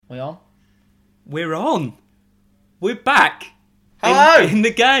We on? We're on. We're back. Hello! In the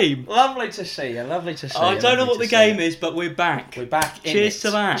game. Lovely to see you, lovely to see you. I don't know what the game is, but we're back. We're back in Cheers it.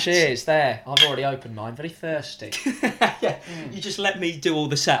 to that. Cheers, there. I've already opened mine, very thirsty. Yeah, you just let me do all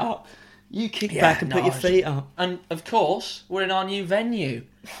the setup. You kick back and put your feet up. And, of course, we're in our new venue.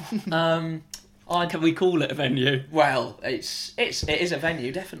 Can we call it a venue? Well, it is a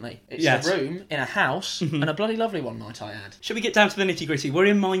venue, definitely. It's Yes. a room in a house, and a bloody lovely one, might I add. Shall we get down to the nitty gritty? We're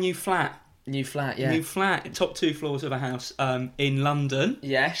in my new flat. New flat, yeah. New flat, top 2 floors of a house in London.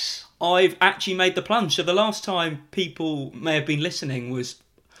 Yes. I've actually made the plunge. So the last time people may have been listening was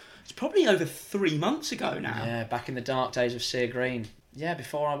it's probably over 3 months ago now. Yeah, back in the dark days of Sear Green. Yeah,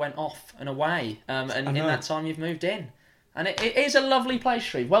 before I went off and away. And in that time you've moved in. And it is a lovely place,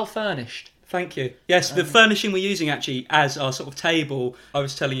 Shreve. Well furnished. Thank you. Yes, the furnishing we're using actually as our sort of table, I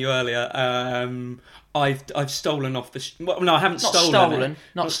was telling you earlier, I've stolen off the... Well, no, I haven't stolen it.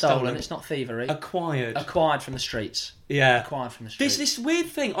 Not stolen. It's not thievery. Acquired. Acquired from the streets. Yeah. Acquired from the There's streets. this weird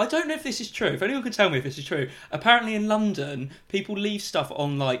thing. I don't know if this is true. If anyone can tell me if this is true. Apparently in London, people leave stuff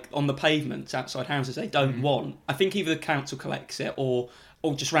on the pavements outside houses they don't want. I think either the council collects it or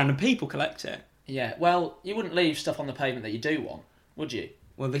just random people collect it. Yeah, well, you wouldn't leave stuff on the pavement that you do want, would you?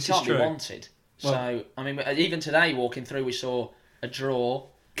 Well, this It can't is true. be wanted. Well- So, I mean, even today walking through, we saw a drawer.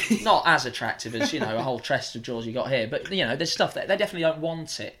 Not as attractive as, a whole chest of drawers you got here. But, there's stuff that they definitely don't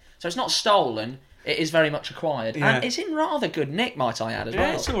want it. So it's not stolen. It is very much acquired. Yeah. And it's in rather good nick, might I add, as well.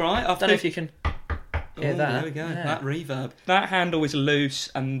 Yeah, it's all right. I don't know if you can hear that. There we go. Yeah. That reverb. That handle is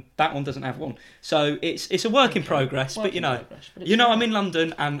loose, and that one doesn't have one. So it's a work in progress. Work But in progress, but it's I'm in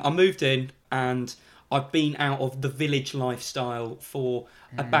London, and I moved in, and I've been out of the village lifestyle for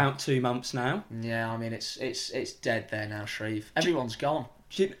about 2 months now. Yeah, I mean, it's dead there now, Shreve. Everyone's gone.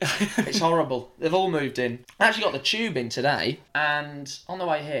 Do It's horrible. They've all moved in. I actually got the tube in today, and on the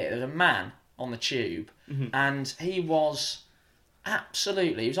way here, there was a man on the tube, and he was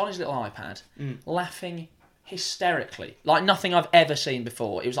he was on his little iPad, laughing hysterically, like nothing I've ever seen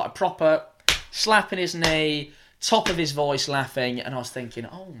before. It was like a proper slapping his knee, top of his voice laughing, and I was thinking,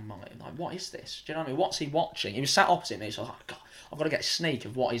 oh my, like, what is this? Do you know what I mean? What's he watching? He was sat opposite me, so I was like, God, I've got to get a sneak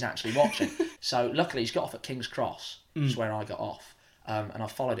of what he's actually watching. So luckily he's got off at King's Cross, which is where I got off. And I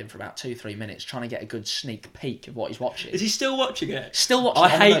followed him for about 2-3 minutes trying to get a good sneak peek of what he's watching. Is he still watching it? Still watching I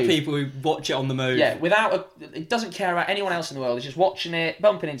it on the hate move. people who watch it on the move. Yeah, it doesn't care about anyone else in the world. He's just watching it,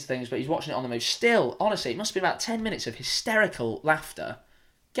 bumping into things, but he's watching it on the move. Still, honestly, it must be about 10 minutes of hysterical laughter.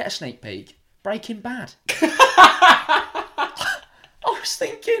 Get a sneak peek. Breaking Bad. I was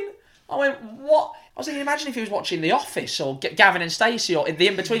thinking, what? I was thinking, imagine if he was watching The Office or Gavin and Stacey or The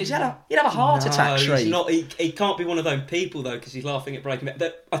In-Between. You'd have a heart attack, He's Shreve. not. He can't be one of those people though, because he's laughing at Breaking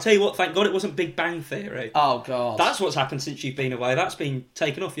Bad. I'll tell you what. Thank God it wasn't Big Bang Theory. Oh, God. That's what's happened since you've been away. That's been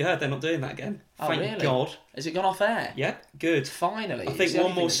taken off. You heard they're not doing that again. Thank really? God. Has it gone off air? Yeah, good. Finally. I It's think the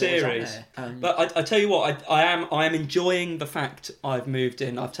one only more thing that's always series. on there. But I tell you what, I am enjoying the fact I've moved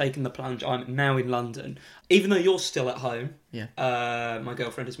in. I've taken the plunge. I'm now in London. Even though you're still at home, Yeah. my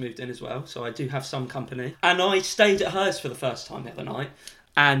girlfriend has moved in as well, so I do have some company. And I stayed at hers for the first time the other night.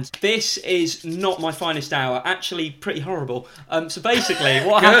 And this is not my finest hour. Actually, pretty horrible. So basically,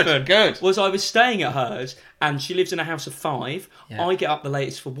 what happened was I was staying at hers, and she lives in a house of 5. Yeah. I get up the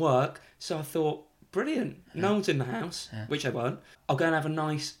latest for work, so I thought, brilliant. No one's in the house, which I won't. I'll go and have a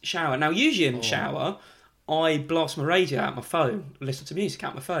nice shower. Now, usually in the shower, I blast my radio out my phone, listen to music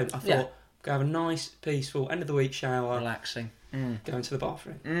out my phone. I thought, go have a nice, peaceful, end of the week shower. Relaxing. Go into the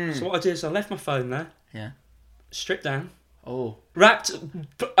bathroom. So what I did is I left my phone there, Yeah. stripped down, Oh, wrapped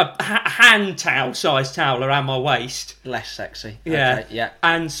a hand towel, size towel around my waist. less sexy. Yeah. Okay, yeah.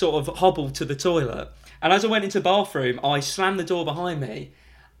 And sort of hobbled to the toilet. And as I went into the bathroom, I slammed the door behind me.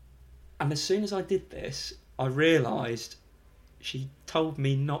 And as soon as I did this, I realised she told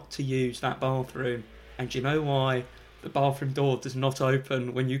me not to use that bathroom. And do you know why? The bathroom door does not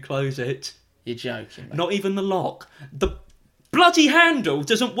open when you close it. You're joking, mate. Not even the lock. The bloody handle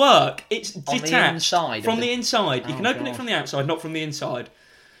doesn't work. It's detached the inside from of the the- inside. You Oh, can open it God. from the outside, not from the inside.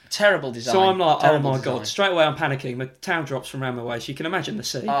 Terrible design. So I'm like, oh Terrible my design. God. Straight away I'm panicking. My towel drops from around my waist. You can imagine the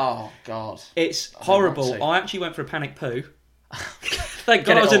scene. Oh, God. It's not horrible. to. I actually went for a panic poo. Thank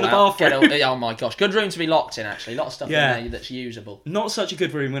Get God I it was in all the out. bathroom. Oh, my gosh. Good room to be locked in, actually. A lot of stuff Yeah. in there that's usable. Not such a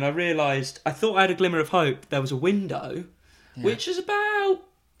good room when I realised, I thought I had a glimmer of hope. There was a window, which is about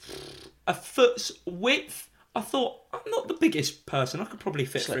a foot's width. I thought, I'm not the biggest person. I could probably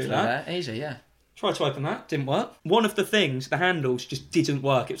fit Slip through through that. there. Easy, yeah. Tried to open that, didn't work. One of the things, the handles, just didn't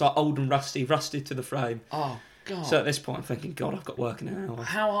work. It was like old and rusty, rusted to the frame. Oh, God. So at this point, I'm thinking, God, I've got work in an hour.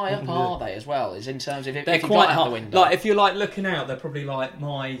 How high up are they as well? Is in terms of if They're you quite got out high. the window. Like if you're like looking out, they're probably like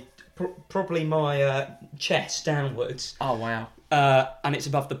probably my chest downwards, Oh wow. and it's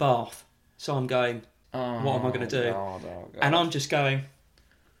above the bath. So I'm going, Oh, what am I going to do? God, oh, God. And I'm just going,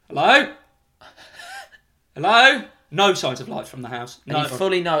 hello, hello. No signs of life from the house. And No, you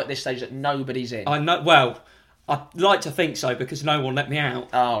fully know at this stage that nobody's in. I know. Well, I'd like to think so because no one let me out.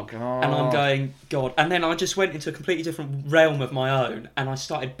 Oh God. And I'm going, God. And then I just went into a completely different realm of my own, and I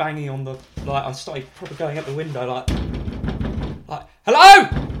started banging on the, like, I started probably going up the window, like hello.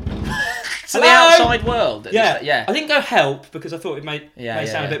 To the outside world. Yeah, Yeah. I didn't go help because I thought it may Yeah,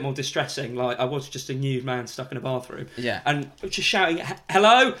 sound yeah. a bit more distressing. Like I was just a nude man stuck in a bathroom. Yeah. And just shouting,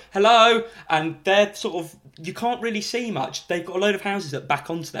 hello, hello, and they're sort of, you can't really see much. They've got a load of houses that back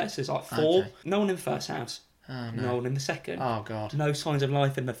onto there, so there's like 4. Okay. No one in the first house. Oh, No one in the second. Oh God. No signs of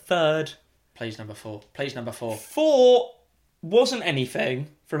life in the third. Please number 4. Please number 4. 4 wasn't anything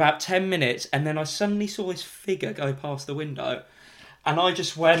for about 10 minutes, and then I suddenly saw this figure go past the window, and I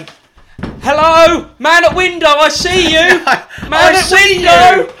just went, hello, man at window, I see you! Man at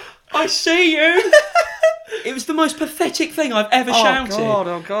window, I see you! It was the most pathetic thing I've ever shouted.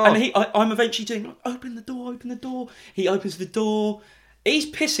 Oh God. And I'm eventually doing, like, open the door. He opens the door.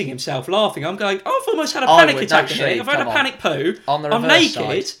 He's pissing himself, laughing. I'm going, I've almost had a panic attack here. I've had a panic poo. On the I'm reverse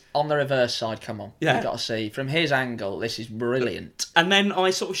naked. side. On the reverse side, come on. Yeah. You've got to see. From his angle, this is brilliant. And then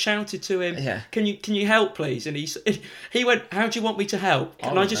I sort of shouted to him, Yeah. Can you help, please? And he went, how do you want me to help?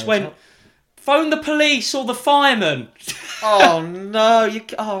 And I just know, went, phone the police or the fireman. Oh no!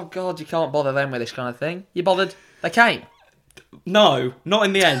 Oh God! You can't bother them with this kind of thing. You bothered? They came. No, not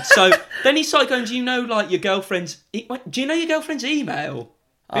in the end. So then he started going, do you know, like, your girlfriend's... Do you know your girlfriend's email?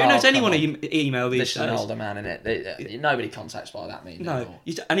 Who knows anyone email these This days? is an older man, innit? Nobody contacts by that means. No. anymore.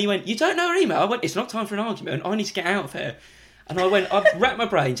 And he went, you don't know her email? I went, it's not time for an argument. I need to get out of here. And I went, I've racked my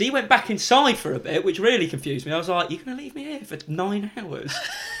brains. He went back inside for a bit, which really confused me. I was like, you're going to leave me here for 9 hours?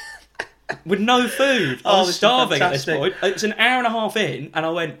 With no food. I was starving at this point. It's an hour and a half in, and I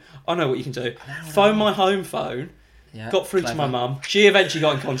went, I know what you can do. Phone my home phone. Yeah, Got through to my mum. She eventually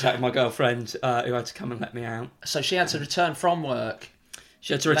got in contact with my girlfriend, who had to come and let me out. So she had to return from work.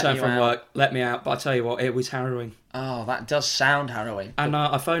 She had to return you from out. work, let me out. But I tell you what, it was harrowing. Oh, that does sound harrowing. And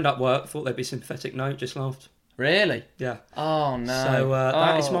I phoned up work, thought there'd be a sympathetic note, just laughed. Really? Yeah. Oh no. So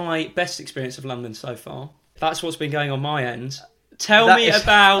that is Oh. my best experience of London so far. That's what's been going on my end. Tell That me is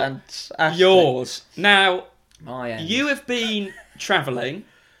about fantastic. yours. Now, My end. you have been travelling.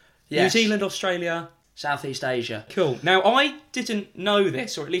 Yes. New Zealand, Australia. Southeast Asia. Cool. Now, I didn't know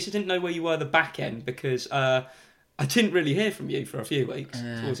this, or at least I didn't know where you were the back end, because I didn't really hear from you for a few weeks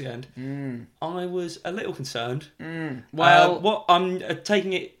towards the end. I was a little concerned. Well, what I'm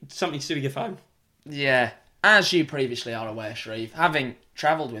taking it something to do with your phone. yeah. As you previously are aware, Shreve, having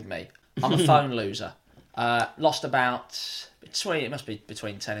travelled with me, I'm a phone loser. Lost about it must be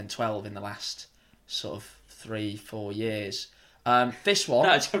between 10 and 12 in the last sort of 3-4 years. This one,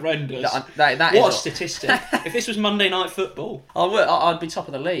 That's horrendous. that What a is statistic. If this was Monday Night Football, I'd be top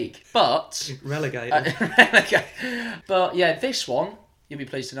of the league, but relegated. okay. But yeah, this one you'll be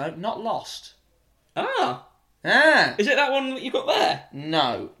pleased to know, not lost. Ah, Is it that one that you got there?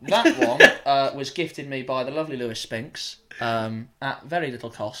 No, that one was gifted me by the lovely Lewis Spinks at very little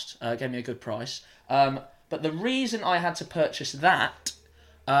cost. Gave me a good price. But the reason I had to purchase that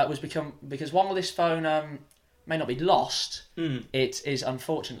was because while this phone may not be lost, it is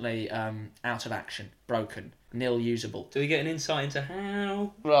unfortunately out of action, broken, nil usable. Do we get an insight into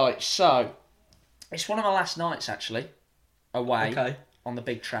how? Right, so it's one of my last nights actually away. Okay. On the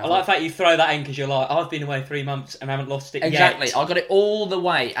big I travel. like the fact you throw that in because you're like, I've been away 3 months and haven't lost it Exactly, yet. I got it all the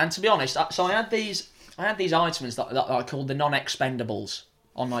way. And to be honest, so I had these items that I called the non-expendables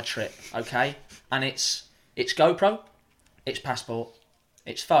on my trip. Okay, and it's GoPro, it's passport,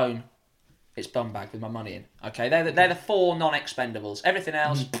 it's phone, it's bum bag with my money in. Okay, they're the 4 non-expendables. Everything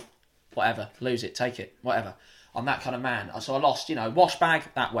else, whatever, lose it, take it, whatever. I'm that kind of man. So I lost, wash bag,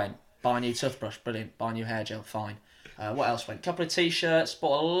 that went. Buy a new toothbrush, brilliant. Buy a new hair gel, fine. What else went? Couple of t-shirts.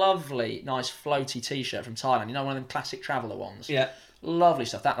 Bought a lovely, nice floaty t-shirt from Thailand. You know, one of them classic traveller ones. Yeah. Lovely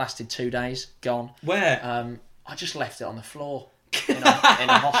stuff. That lasted 2 days. Gone. Where? I just left it on the floor in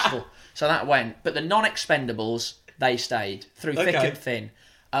a hostel. So that went. But the non-expendables, they stayed through thick Okay. and thin.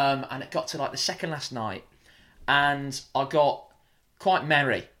 And it got to like the second last night, and I got quite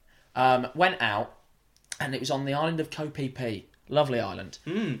merry. Went out, and it was on the island of Koh Phi Phi. Lovely island.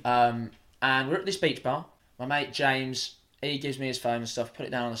 And we're at this beach bar. My mate James, he gives me his phone and stuff, put it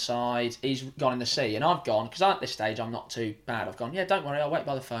down on the side. He's gone in the sea, and I've gone, because at this stage I'm not too bad. I've gone, yeah, don't worry, I'll wait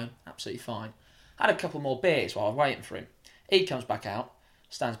by the phone. Absolutely fine. Had a couple more beers while I was waiting for him. He comes back out,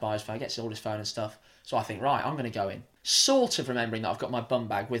 stands by his phone, gets all his phone and stuff. So I think, right, I'm going to go in. Sort of remembering that I've got my bum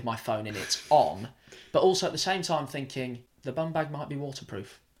bag with my phone in it on, but also at the same time thinking the bum bag might be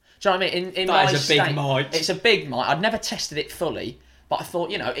waterproof. Do you know what I mean? In That my is a big state, might. It's a big might. I'd never tested it fully, but I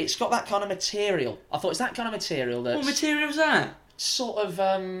thought, it's got that kind of material. I thought it's that kind of material that's What material's that? sort of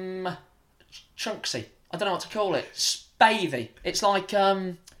trunksy. I don't know what to call it. Spathy. It's like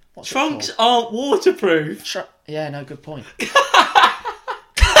what's Trunks it called? aren't waterproof. Yeah, no, good point.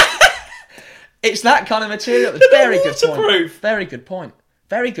 It's that kind of material. Very good point. Waterproof. Very good point.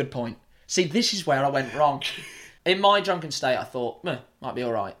 Very good point. See, this is where I went wrong. In my drunken state, I thought, might be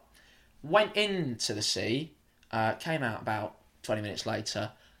all right. Went into the sea, came out about 20 minutes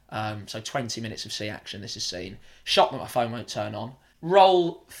later. So 20 minutes of sea action, this is seen. Shocked that my phone won't turn on.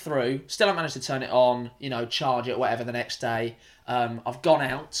 Roll through. Still haven't managed to turn it on, charge it, whatever, the next day. I've gone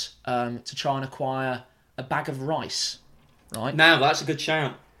out to try and acquire a bag of rice. Right? Now, that's a good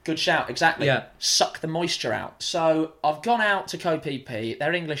shout. Good shout, exactly. Yeah. Suck the moisture out. So I've gone out to Co-PP.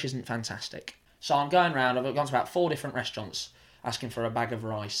 Their English isn't fantastic. So I'm going round. I've gone to about 4 different restaurants asking for a bag of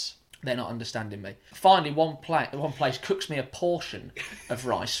rice. They're not understanding me. Finally, one place cooks me a portion of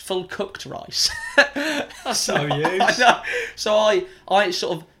rice, full cooked rice. So you. I know. So I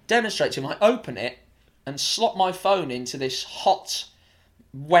sort of demonstrate to him. I open it and slot my phone into this hot,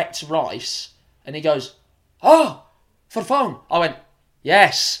 wet rice, and he goes, "Oh, for phone." I went,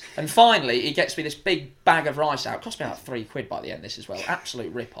 "Yes." And finally, he gets me this big bag of rice out. It cost me about £3 by the end, this as well.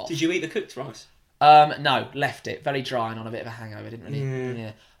 Absolute rip-off. Did you eat the cooked rice? No, left it. Very dry and on a bit of a hangover. Didn't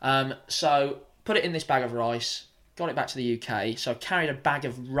really... Yeah. So, put it in this bag of rice. Got it back to the UK. So, I carried a bag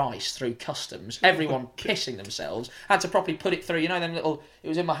of rice through customs. Everyone pissing themselves. Had to properly put it through, them little... It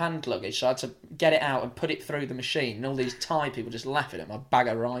was in my hand luggage, so I had to get it out and put it through the machine. And all these Thai people just laughing at my bag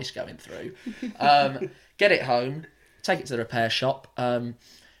of rice going through. Get it home. Take it to the repair shop.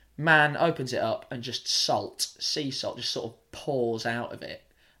 Man opens it up and just sea salt, just sort of pours out of it.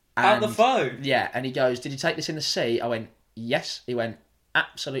 Out the phone? Yeah, and he goes, "Did you take this in the sea?" I went, "Yes." He went,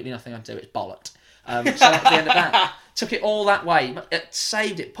 "Absolutely nothing I can do, it's bollocked." So at the end of that, took it all that way,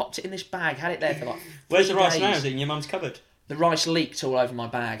 saved it, popped it in this bag, had it there for like 3 Where's the rice days. now? Is it in your mum's cupboard? The rice leaked all over my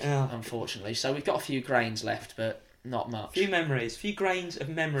bag, Yeah. unfortunately. So we've got a few grains left, but not much. Few memories, few grains of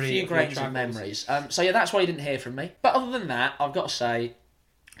memory. Few grains of memories. So yeah, that's why you didn't hear from me. But other than that, I've got to say,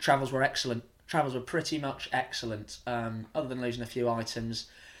 travels were excellent. Travels were pretty much excellent. Other than losing a few items,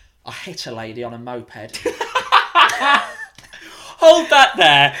 I hit a lady on a moped. Hold that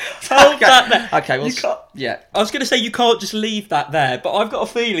there. Hold that there. Okay, well, yeah. I was going to say you can't just leave that there, but I've got a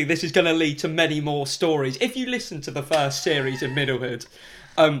feeling this is going to lead to many more stories. If you listen to the first series of Middlehood,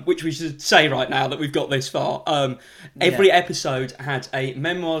 which we should say right now that we've got this far, every episode had a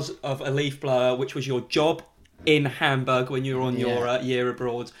Memoirs of a Leaf Blower, which was your job in Hamburg when you were on your year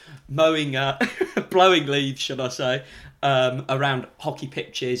abroad, mowing, blowing leaves, should I say, around hockey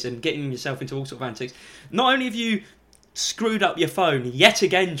pitches and getting yourself into all sorts of antics. Not only have you screwed up your phone yet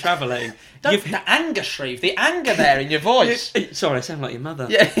again travelling. The anger, Shreve, the anger there in your voice. Sorry, I sound like your mother.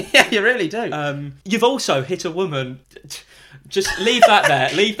 Yeah, you really do. You've also hit a woman. Just leave that there.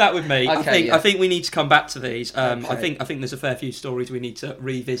 Leave that with me. Okay, I think we need to come back to these. Okay. I think there's a fair few stories we need to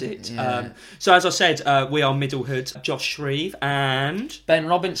revisit. Yeah. So as I said, we are Middlehood. Josh Shreve and Ben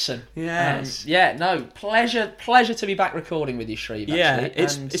Robinson. Yes. Pleasure to be back recording with you, Shreve. Actually.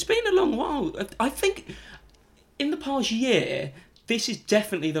 It's been a long while. I think in the past year, this is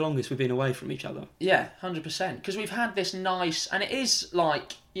definitely the longest we've been away from each other. Yeah, 100%. Because we've had this nice, and it is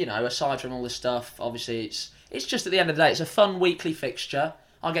like, aside from all this stuff, obviously it's just at the end of the day, it's a fun weekly fixture.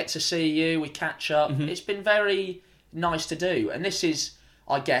 I get to see you, we catch up. Mm-hmm. It's been very nice to do. And this is,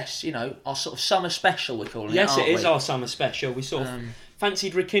 I guess, our sort of summer special, we're calling it. Yes, it is our summer special. We sort of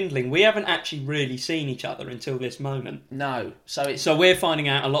fancied rekindling. We haven't actually really seen each other until this moment. No. So we're finding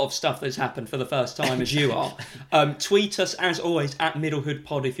out a lot of stuff that's happened for the first time as you are. Tweet us, as always, at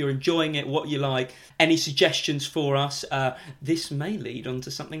MiddlehoodPod if you're enjoying it, what you like, any suggestions for us. This may lead on to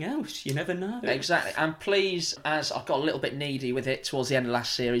something else. You never know. Exactly. And please, as I've got a little bit needy with it towards the end of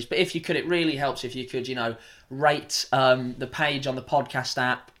last series, but if you could, it really helps if you could, rate the page on the podcast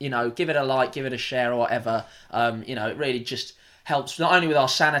app, give it a like, give it a share or whatever. It really just helps not only with our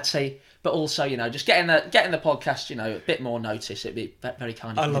sanity, but also, just getting the podcast, a bit more notice. It'd be very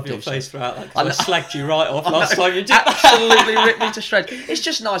kind of you. I love your face throughout that. I slagged you right off last time you did. Absolutely ripped me to shreds. It's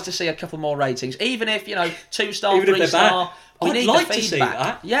just nice to see a couple more ratings, even if 2-star, 3-star. I'd like to see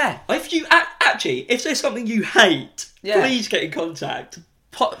that. Yeah. If you if there's something you hate, please get in contact.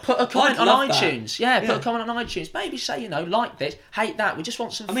 Put a comment I'd on love that. iTunes. Yeah, put Yeah. a comment on iTunes. Maybe say, like this, hate that. We just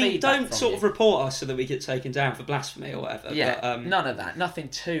want some I mean, feedback don't from sort you. of report us so that we get taken down for blasphemy or whatever. Yeah, But, none of that. Nothing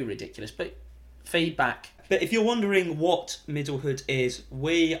too ridiculous, but feedback. But if you're wondering what middlehood is,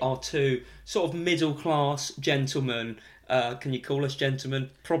 we are two sort of middle-class gentlemen. Can you call us gentlemen?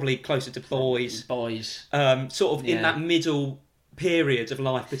 Probably closer to boys. Boys. Sort of in Yeah. that middle period of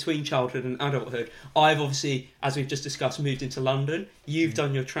life between childhood and adulthood. I've obviously, as we've just discussed, moved into London. You've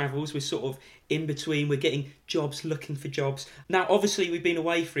done your travels. We're sort of in between. We're getting jobs, looking for jobs. Now, obviously, we've been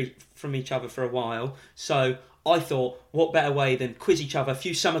away from each other for a while, so I thought, what better way than quiz each other, a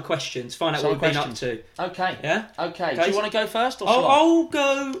few summer questions, find out Summer what we've questions. been up to. Okay. Yeah? Okay. Okay. Do you want to go first or shall I? I'll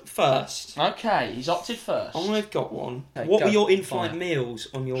go first. Okay, he's opted first. I've got one. Okay, What go. were your in-flight Fire. meals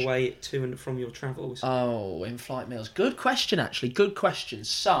on your way to and from your travels? Oh, in-flight meals. Good question, actually. Good question.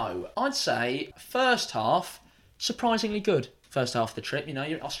 So, I'd say first half, surprisingly good. First half of the trip.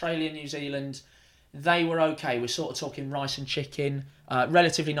 You're Australia, New Zealand, they were okay. We're sort of talking rice and chicken,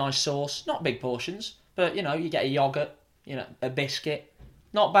 relatively nice sauce, not big portions, but, you get a yoghurt, a biscuit.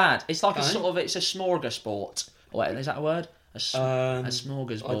 Not bad. It's like it's a smorgasbord. Wait, is that a word? A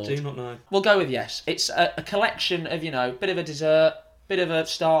smorgasbord. I do not know. We'll go with yes. It's a collection of, bit of a dessert, bit of a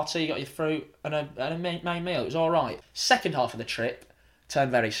starter, you got your fruit, and a main meal. It was all right. Second half of the trip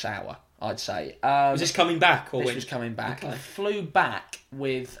turned very sour, I'd say. Was this coming back? Or This was coming back. Okay. I flew back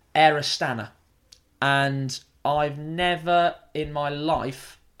with Air Astana, and I've never in my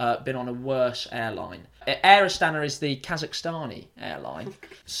life been on a worse airline. Air Astana is the Kazakhstani airline,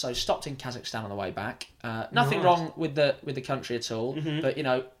 so stopped in Kazakhstan on the way back. Nothing Nice. wrong with the country at all, but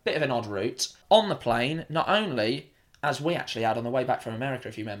bit of an odd route. On the plane, not only, as we actually had on the way back from America,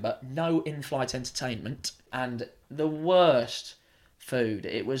 if you remember, no in-flight entertainment, and the worst food.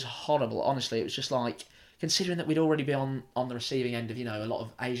 It was horrible. Honestly, it was just like, considering that we'd already been on the receiving end of a lot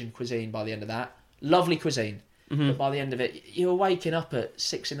of Asian cuisine by the end of that. Lovely cuisine, but by the end of it, you were waking up at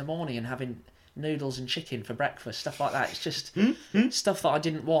 6 a.m. and having noodles and chicken for breakfast, stuff like that. It's just stuff that I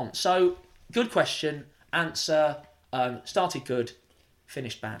didn't want. So, good question. Answer, started good,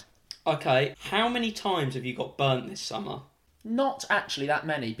 finished bad. Okay, how many times have you got burnt this summer? Not actually that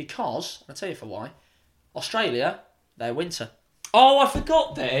many, because, I'll tell you for why. Australia, their winter. Oh, I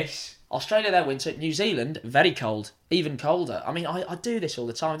forgot this. Australia, their winter. New Zealand, very cold. Even colder. I mean, I do this all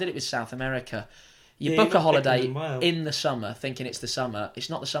the time. I did it with South America. You Yeah, book you're a holiday picking them well. in the summer, thinking it's the summer. It's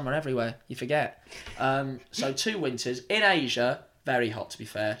not the summer everywhere. You forget. So 2 winters. In Asia, very hot, to be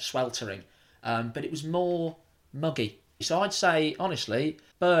fair. Sweltering. But it was more muggy. So I'd say, honestly,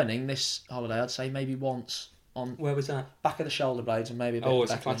 burning this holiday, I'd say maybe once on Where was that? back of the shoulder blades and maybe a bit Oh,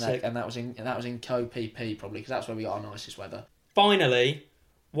 it's a back of the classic. neck. And that was in Koh Phi Phi, probably, because that's where we got our nicest weather. Finally,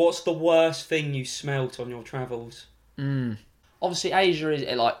 what's the worst thing you smelt on your travels? Obviously, Asia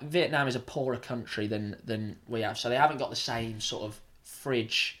is like Vietnam is a poorer country than we have, so they haven't got the same sort of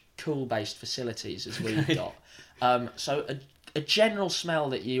fridge, cool-based facilities as we've got. So a general smell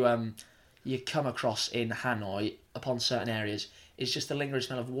that you come across in Hanoi upon certain areas is just the lingering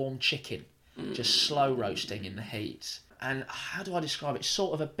smell of warm chicken, just slow roasting in the heat. And how do I describe it? It's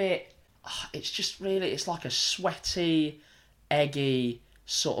sort of a bit. It's just really. It's like a sweaty, eggy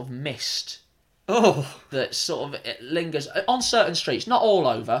sort of mist Oh, that sort of it lingers on certain streets, not all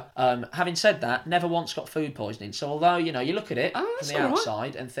over. Having said that, never once got food poisoning. So although you look at it from that's the all right.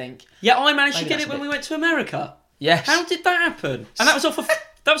 outside and think, yeah, I managed to Maybe get that's it a when bit- we went to America. yes, How did that happen? And that was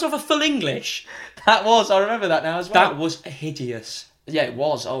off of full English. that was. I remember that now as well. That was hideous. Yeah, it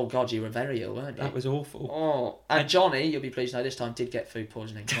was. Oh God, you were very ill, weren't you? That was awful. Oh, and Johnny, you'll be pleased to know this time did get food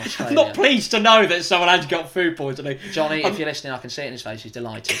poisoning from I'm Australia. not pleased to know that someone had got food poisoning. Johnny, if you're listening, I can see it in his face. He's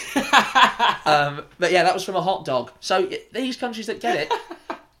delighted. But yeah, that was from a hot dog. So these countries that get it,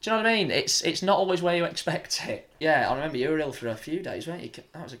 do you know what I mean? It's not always where you expect it. Yeah, I remember you were ill for a few days, weren't you?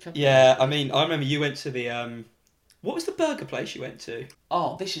 That was a couple. Yeah, I mean, I remember you went to the what was the burger place you went to?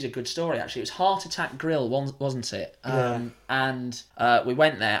 Oh, this is a good story actually. It was Heart Attack Grill, wasn't it? Yeah. And we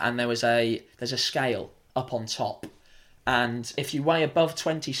went there, and there's a scale up on top, and if you weigh above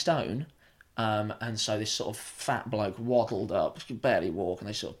 20 stone, and so this sort of fat bloke waddled up, could barely walk, and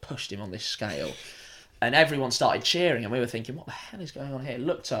they sort of pushed him on this scale, and everyone started cheering, and we were thinking, what the hell is going on here?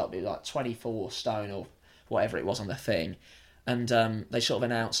 Looked up, it was like 24 stone or whatever it was on the thing, and they sort of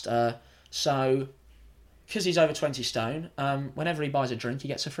announced, so. Because he's over 20 stone, whenever he buys a drink, he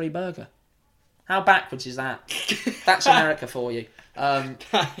gets a free burger. How backwards is that? That's America for you.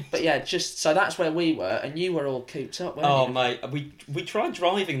 But yeah, just so that's where we were, and you were all cooped up, weren't Oh you? mate, we tried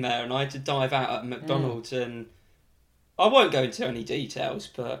driving there, and I had to dive out at McDonald's, and I won't go into any details,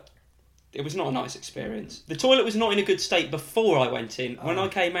 but It was not a nice experience. The toilet was not in a good state before I went in. When I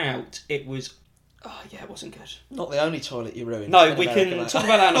came out, it was... Oh, yeah, it wasn't good. Not the only toilet you ruined. No, we can talk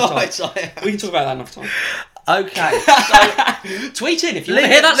about that another time. Right, We can talk about that another time. Okay, so Tweet in if you want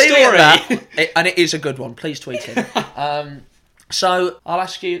to hear that story. And it is a good one. Please tweet in. So I'll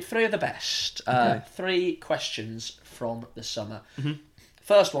ask you three of the best. Okay. 3 questions from the summer. Mm-hmm.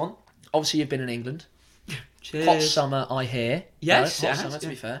 First one. Obviously, you've been in England. Cheers. Hot summer, I hear. Yes, No, it hot has, summer, to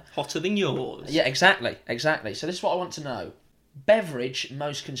be fair. Hotter than yours. Yeah, exactly. So this is what I want to know. Beverage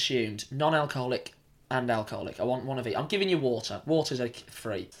most consumed, non-alcoholic and alcoholic. I want one of each. I'm giving you water. Water's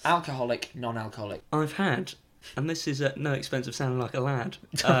free. Alcoholic, non-alcoholic. I've had, and this is at no expense of sounding like a lad,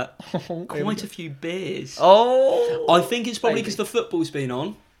 quite a few beers. Oh! I think it's probably because the football's been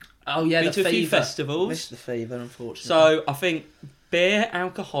on. Oh, yeah, Been the to a few fever. festivals. Missed the fever, unfortunately. So I think beer,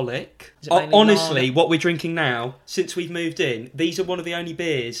 alcoholic. Is it mainly Honestly, lager? what we're drinking now, since we've moved in, these are one of the only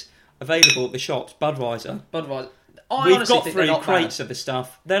beers available at the shops. Budweiser. Budweiser. We've got through crates of the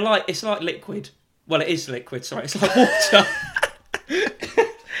stuff. It's like liquid. Well, it is liquid. Sorry, it's like water.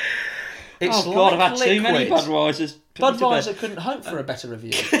 It's oh God, like I've had too many liquid. Budweisers. Budweiser couldn't hope for a better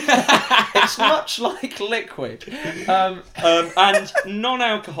review. It's much like liquid. And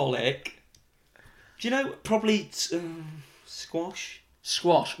non-alcoholic. Do you know probably squash?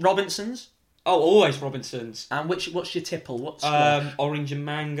 Squash. Robinson's. Oh, always Robinson's. And what's your tipple? What's squash? Orange and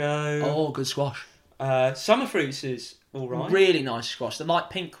mango. Oh, good squash. Summer fruits is all right. Really nice squash. The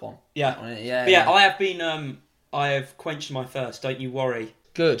light pink one. Yeah. Yeah. But yeah, I have been. I have quenched my thirst. Don't you worry.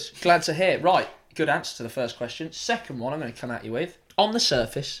 Good. Glad to hear. Right. Good answer to the first question. Second one, I'm going to come at you with. On the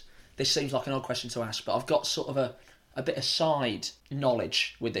surface, this seems like an odd question to ask, but I've got sort of a bit of side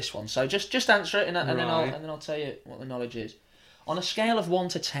knowledge with this one. So just answer it, and then I'll tell you what the knowledge is. On a scale of 1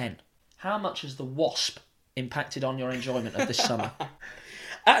 to 10, how much has the wasp impacted on your enjoyment of this summer?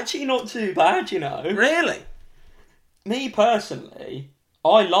 Actually, not too bad, you know. Really? Me personally,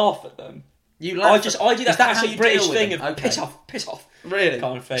 I laugh at them. You laugh. I do that Is that how classic you British deal with thing them? of Okay. piss off, Really?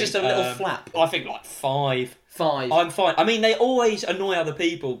 kind of thing. Just a little flap. I think like 5. 5. I'm fine. I mean, they always annoy other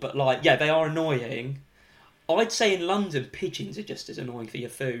people, but like, yeah, they are annoying. I'd say in London, pigeons are just as annoying for your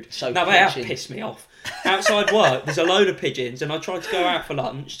food. So now, they have pigeon. pissed me off. Outside work, there's a load of pigeons, and I tried to go out for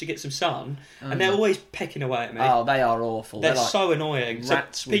lunch to get some sun, and they're always pecking away at me. Oh, they are awful. They're like so annoying.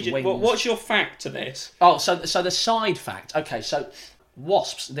 rats So, with wings. what's your fact to this? Oh, so the side fact. Okay, so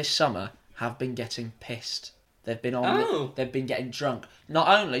wasps this summer have been getting pissed. They've been on. They've been getting drunk. Not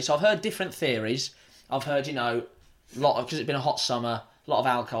only, so I've heard different theories. I've heard, because it's been a hot summer, a lot of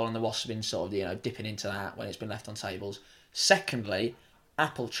alcohol, and the wasps have been sort of, dipping into that when it's been left on tables. Secondly,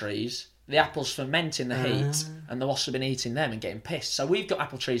 apple trees. The apples ferment in the heat, and the wasps have been eating them and getting pissed. So we've got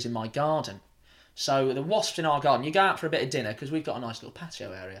apple trees in my garden. So the wasps in our garden, you go out for a bit of dinner, because we've got a nice little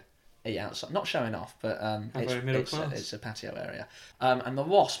patio area. Eat outside, not showing off, but it's a patio area. And the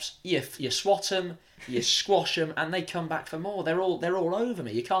wasps, you swat them, you squash them, and they come back for more. They're all over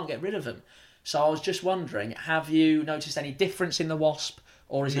me. You can't get rid of them. So I was just wondering, have you noticed any difference in the wasp,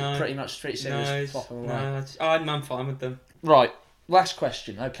 or is it pretty much similar? No, I'm fine with them. Right. Last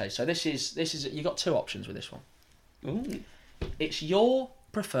question. Okay, so this is you got 2 options with this one. Ooh. It's your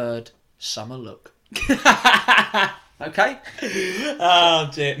preferred summer look. Okay? Oh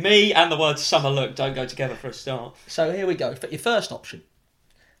dear. Me and the word summer look don't go together for a start. So here we go. For your first option,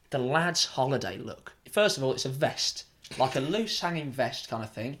 the lad's holiday look. First of all, it's a vest, like a loose hanging vest kind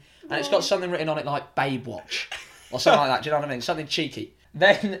of thing, and it's got something written on it like Babe Watch or something like that. Do you know what I mean? Something cheeky.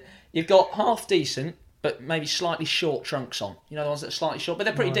 Then you've got half decent, but maybe slightly short trunks on. You know, the ones that are slightly short, but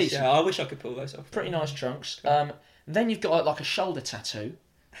they're pretty Nice, decent. Yeah, I wish I could pull those off. Pretty nice trunks. Then you've got like a shoulder tattoo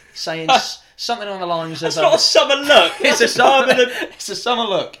saying something along the lines of... It's not a summer look. It's a summer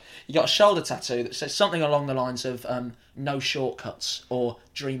look. You got a shoulder tattoo that says something along the lines of no shortcuts or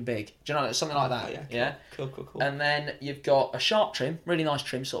dream big. Do you know, something like that? Yeah. Cool. And then you've got a sharp trim, really nice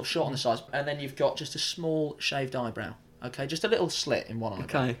trim, sort of short on the sides. And then you've got just a small shaved eyebrow. Okay, just a little slit in one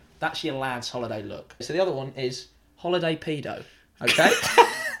eyebrow. Okay. That's your lad's holiday look. So the other one is holiday pedo. Okay.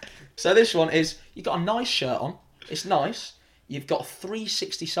 So this one is, you've got a nice shirt on. It's nice. You've got a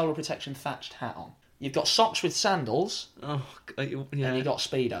 360 solar protection thatched hat on. You've got socks with sandals. Oh, yeah. And you've got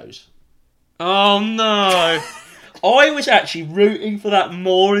Speedos. Oh no! I was actually rooting for that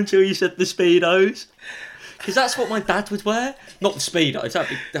more until you said the Speedos. Because that's what my dad would wear. Not the Speedos,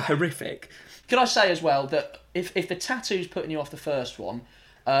 that'd be horrific. Could I say as well that if the tattoo's putting you off the first one,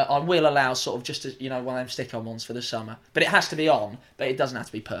 I will allow sort of just one of them stick-on ones for the summer. But it has to be on, but it doesn't have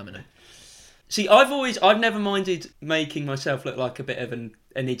to be permanent. See, I've never minded making myself look like a bit of an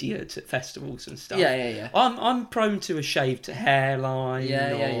idiot at festivals and stuff. Yeah. I'm prone to a shaved hairline.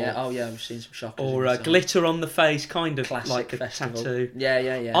 Yeah. Oh yeah, we've seen some shockers. Or glitter on the face, kind of Classic like a festival. tattoo.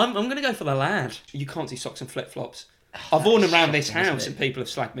 Yeah. I'm going to go for the lad. You can't do socks and flip flops. I've worn them around this shocking, isn't house it? and people have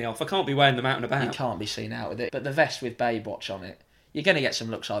slagged me off. I can't be wearing them out and about. You can't be seen out with it. But the vest with Babe Watch on it, you're going to get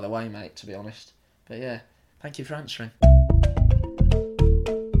some looks either way, mate. To be honest. But yeah, thank you for answering.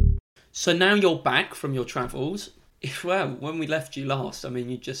 So now you're back from your travels. Well, when we left you last, I mean,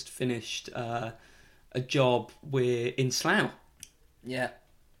 you just finished a job in Slough. Yeah.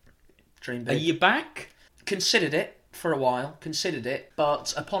 Dream Are big. you back? Considered it for a while,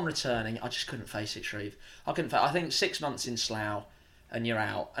 but upon returning, I just couldn't face it, Shreve. I think 6 months in Slough and you're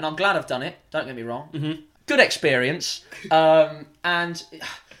out. And I'm glad I've done it, don't get me wrong. Mm-hmm. Good experience. And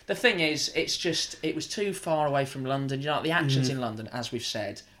the thing is, it was too far away from London. You know, the action's in London, as we've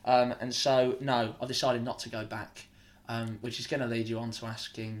said. And so, no, I've decided not to go back, which is going to lead you on to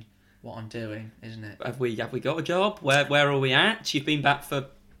asking what I'm doing, isn't it? Have we got a job? Where are we at? You've been back for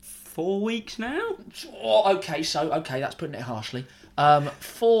 4 weeks now? Oh, okay, that's putting it harshly.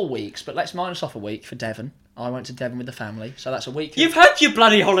 4 weeks, but let's minus off a week for Devon. I went to Devon with the family, so that's a week. You've had your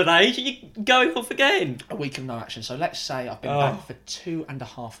bloody holidays. Are you going off again? A week of no action. So let's say I've been back for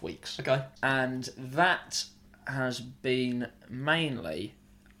 2.5 weeks. Okay. And that has been mainly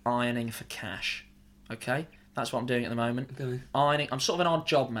ironing for cash. Okay? That's what I'm doing at the moment. Okay. Ironing. I'm sort of an odd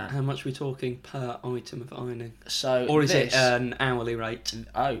job man. How much are we talking per item of ironing? So or is it an hourly rate?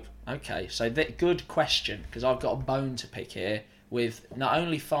 Oh, okay. So good question, because I've got a bone to pick here with not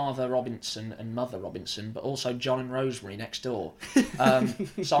only Father Robinson and Mother Robinson, but also John and Rosemary next door.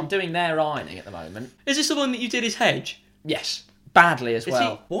 So I'm doing their ironing at the moment. Is this the one that you did his hedge? Yes. Badly as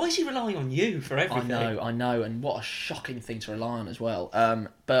well. Why is he relying on you for everything? I know, and what a shocking thing to rely on as well.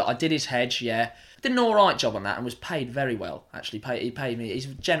 But I did his hedge, yeah. Did an alright job on that and was paid very well, actually. He paid me, he's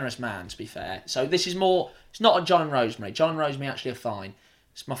a generous man, to be fair. So this is more, it's not a John and Rosemary. John and Rosemary actually are fine.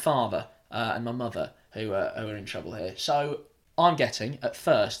 It's my father and my mother who are in trouble here. So I'm getting, at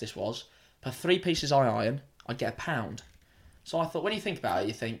first this was, per 3 pieces I iron, I'd get £1. So I thought, when you think about it,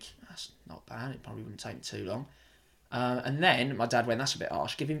 you think, that's not bad, it probably wouldn't take me too long. And then my dad went, that's a bit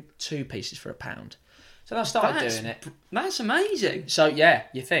harsh, give him 2 pieces for £1. So then I started doing it. That's amazing. So yeah,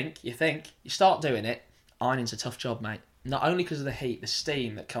 you start doing it. Ironing's a tough job, mate. Not only because of the heat, the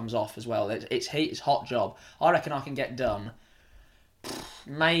steam that comes off as well. It's heat, it's a hot job. I reckon I can get done,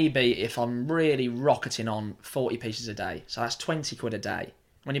 maybe if I'm really rocketing on 40 pieces a day. So that's 20 quid a day.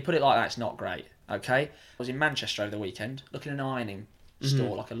 When you put it like that, it's not great, okay? I was in Manchester over the weekend, looking at an ironing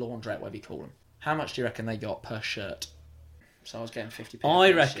store, like a laundrette, whatever you call them. How much do you reckon they got per shirt? So I was getting 50p.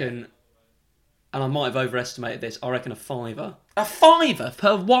 I reckon, and I might have overestimated this, I reckon a £5. A £5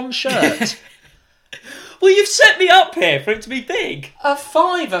 per one shirt? Well, you've set me up here for it to be big. A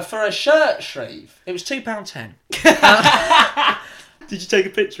 £5 for a shirt, Shreve. It was £2.10. Did you take a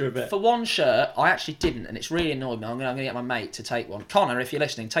picture of it? For one shirt, I actually didn't, and it's really annoyed me. I'm going to get my mate to take one. Connor, if you're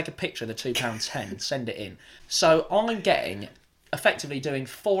listening, take a picture of the £2.10, send it in. So I'm getting, effectively doing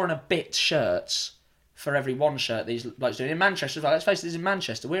 4 and a bit shirts for every one shirt these blokes doing. In Manchester as well, let's face it, this is in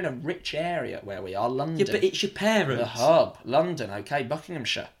Manchester. We're in a rich area where we are, London. Yeah, but it's your parents. The hub, London, okay,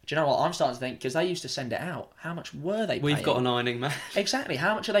 Buckinghamshire. Do you know what? I'm starting to think, because they used to send it out, how much were they paying? We've got an ironing man. Exactly,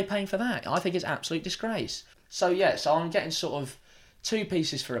 how much are they paying for that? I think it's absolute disgrace. So yeah, so I'm getting sort of 2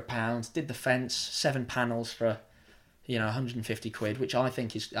 pieces for £1, did the fence, 7 panels for, 150 quid, which I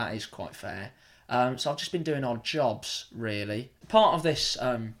think is quite fair. So I've just been doing odd jobs, really. Part of this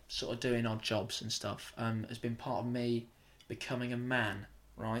sort of doing odd jobs and stuff has been part of me becoming a man,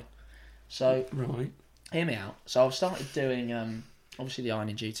 right? So, right. Hear me out. So I've started doing, obviously the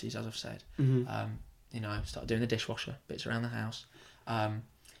ironing duties, as I've said. Mm-hmm. Started doing the dishwasher, bits around the house.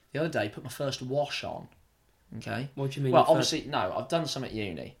 The other day, put my first wash on. Okay. What do you mean? Well, obviously, no, I've done some at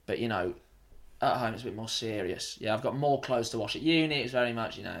uni, but at home it's a bit more serious. Yeah, I've got more clothes to wash. At uni, it's very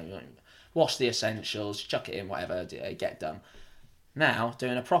much, wash the essentials, chuck it in, whatever, get done. Now,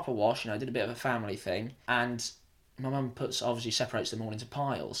 doing a proper wash, did a bit of a family thing, and my mum obviously separates them all into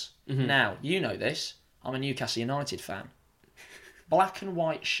piles. Mm-hmm. Now, you know this, I'm a Newcastle United fan. Black and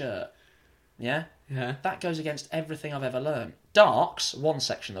white shirt, yeah? Yeah. That goes against everything I've ever learned. Darks, one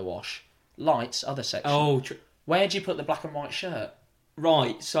section of the wash. Lights, other section. Oh, where do you put the black and white shirt?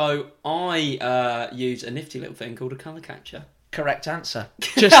 Right, so I use a nifty little thing called a colour catcher. Correct answer.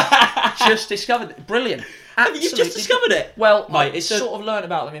 Just discovered it. Brilliant. Absolutely. You've just discovered it? Well, mate, I sort of learned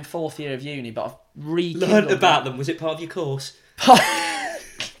about them in 4th year of uni, but I've rekindled learned about them. Was it part of your course?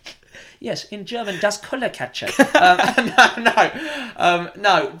 Yes, in German, das Kullerkatcher.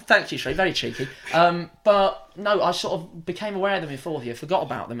 No, thank you, Shree, very cheeky. But no, I sort of became aware of them in fourth year, forgot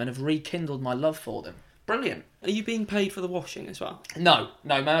about them, and have rekindled my love for them. Brilliant. Are you being paid for the washing as well? No,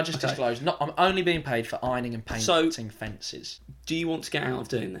 may I just disclose? I'm only being paid for ironing and painting fences. Do you want to get out of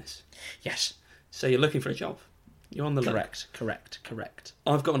doing this? Yes. So you're looking for a job. You're on the look. Correct.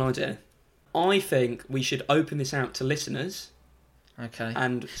 I've got an idea. I think we should open this out to listeners. Okay.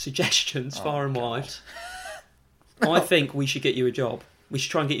 And suggestions far and wide. God. I think we should get you a job. We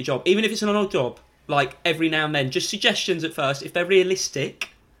should try and get you a job. Even if it's an odd job, like every now and then. Just suggestions at first. If they're realistic,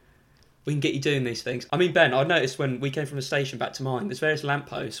 we can get you doing these things. I mean, Ben, I noticed when we came from the station back to mine, there's various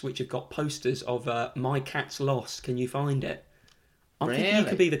lampposts which have got posters of My Cat's Lost. Can you find it? I think you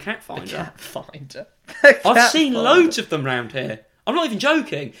could be the cat finder. The cat finder. I've seen loads of them round here. I'm not even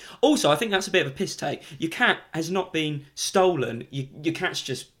joking. Also, I think that's a bit of a piss take. Your cat has not been stolen. Your cat's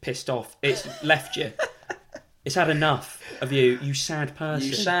just pissed off. It's left you. It's had enough of you, you sad person.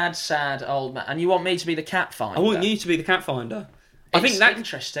 You sad old man. And you want me to be the cat finder? I want you to be the cat finder. I think that's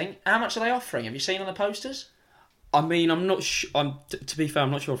interesting. How much are they offering? Have you seen on the posters? I mean, I'm not sure. To be fair,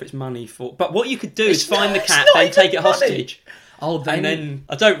 I'm not sure if it's money for. But what you could do is find the cat, then take it hostage. Then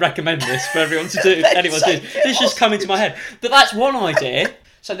I don't recommend this for everyone to do. Anyone do. This just come into my head. But that's one idea.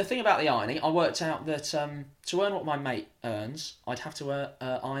 So the thing about the ironing, I worked out that to earn what my mate earns, I'd have to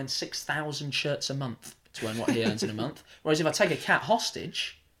iron 6,000 shirts a month to earn what he earns in a month. Whereas if I take a cat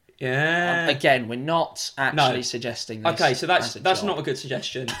hostage, again, we're not actually suggesting this. Okay, so that's not a good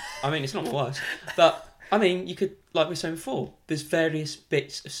suggestion. I mean, it's not the worst. But I mean, you could, like we were saying before, there's various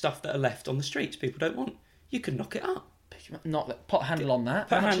bits of stuff that are left on the streets people don't want. You could knock it up. Put a handle on that.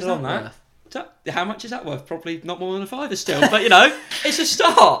 Put a handle on that. How much is that worth? Probably not more than a £5 still. But, you know, it's a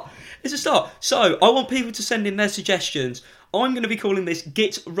start. It's a start. So, I want people to send in their suggestions. I'm going to be calling this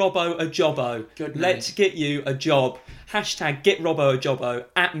Get Robbo a Jobbo. Good name. Let's get you a job. Hashtag Get Robbo a Jobbo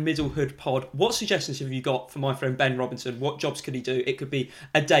at Middlehood Pod. What suggestions have you got for my friend Ben Robinson? What jobs could he do? It could be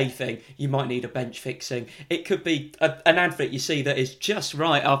a day thing. You might need a bench fixing. It could be an advert you see that is just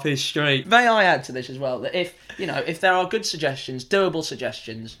right up his street. May I add to this as well that if there are good suggestions, doable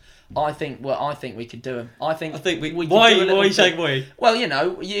suggestions, I think we could do them. I think we why are you saying we? Well,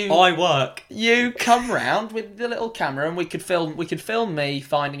 I work. You come round with the little camera, and we could film me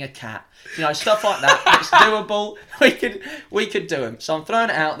finding a cat. Stuff like that. It's doable. We could do them. So I'm throwing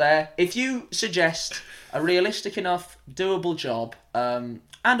it out there. If you suggest a realistic enough, doable job,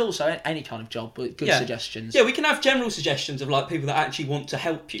 and also any kind of job, but good suggestions. Yeah, we can have general suggestions of like people that actually want to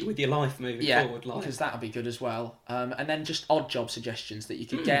help you with your life moving forward. Because that would be good as well. And then just odd job suggestions that you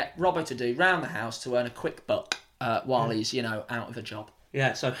could get Robbo to do round the house to earn a quick buck while he's out of a job.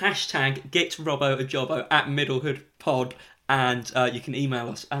 Yeah, so hashtag Get Robbo a Jobbo at Middlehood Pod, and you can email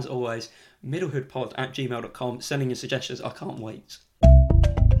us as always, middlehoodpod@gmail.com, sending your suggestions. I can't wait.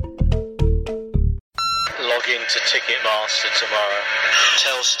 Log in to Ticketmaster tomorrow.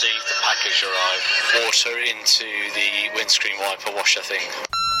 Tell Steve the package arrived. Water into the windscreen wiper washer thing.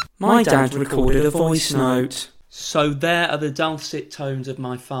 My dad recorded a voice note. So there are the dulcet tones of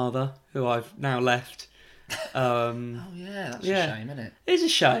my father, who I've now left. That's a shame, isn't it? It is a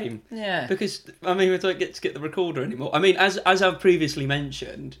shame. Yeah. Because, I mean, we don't get to get the recorder anymore. I mean, as I've previously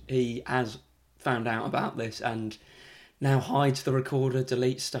mentioned, he has found out about this and now hides the recorder,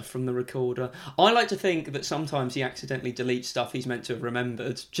 deletes stuff from the recorder. I like to think that sometimes he accidentally deletes stuff he's meant to have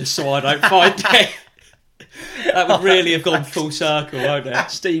remembered, just so I don't find it. That would really have gone full circle, won't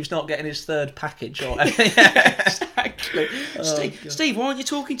it? Steve's not getting his third package. Exactly. Steve, why aren't you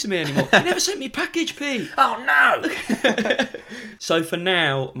talking to me anymore? You never sent me a package, Pete. Oh, no! So for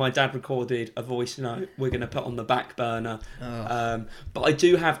now, my dad recorded a voice note we're going to put on the back burner. But I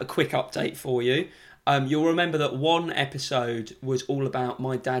do have a quick update for you. You'll remember that one episode was all about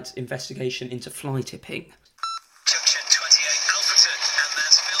my dad's investigation into fly tipping. Junction 28 Alfreton and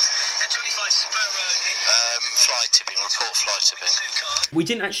Mansfield and 25 Spur Road. Fly tipping, report fly tipping. We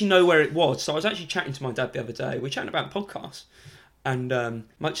didn't actually know where it was, so I was actually chatting to my dad the other day. We were chatting about the podcast. And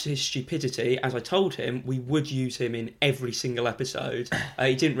much to his stupidity, as I told him, we would use him in every single episode.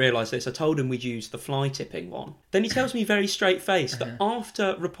 He didn't realise this. I told him we'd use the fly tipping one. Then he tells me very straight-faced that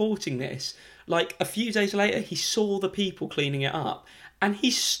after reporting this, like a few days later, he saw the people cleaning it up. And he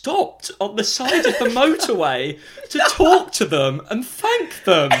stopped on the side of the motorway to talk to them and thank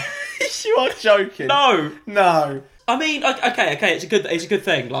them. You are joking. No. I mean, okay, it's a good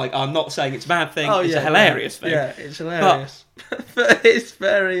thing. Like, I'm not saying it's a bad thing. It's a hilarious thing. Yeah, it's hilarious. But it's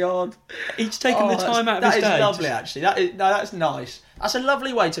very odd. He's taken the time out of his day. That is lovely, actually. That's nice. That's a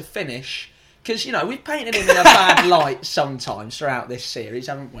lovely way to finish Because, you know, we've painted him in a bad light sometimes throughout this series,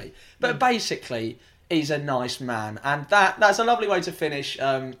 haven't we? But basically, he's a nice man. And that's a lovely way to finish,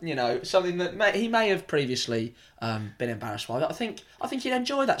 you know, something that he may have previously been embarrassed by. I think you'd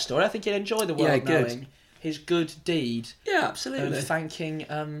enjoy that story. I think you'd enjoy the world knowing his good deed. Yeah, absolutely. Of thanking,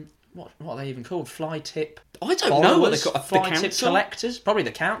 what are they even called? Fly tip. I don't know what they call fly the tip council? collectors. Probably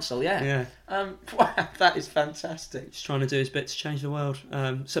the council, yeah. Wow, that is fantastic. Just trying to do his bit to change the world.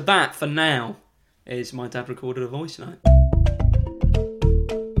 So that, for now, is my dad recorded a voice note.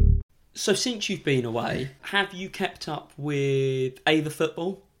 So since you've been away, have you kept up with the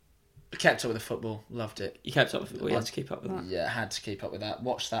football? Kept up with the football, loved it. You kept up with football, you had to keep up with that. Yeah, had to keep up with that.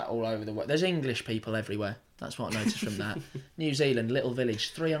 Watched that all over the world. There's English people everywhere. That's what I noticed from that. New Zealand, little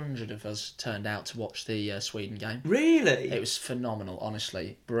village, 300 of us turned out to watch the Sweden game. Really? It was phenomenal,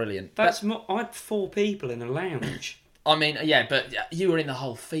 honestly. Brilliant. I had 4 people in a lounge. I mean, yeah, but you were in the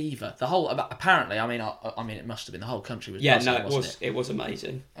whole fever. The whole, apparently, I mean, it must have been the whole country was buzzing, it was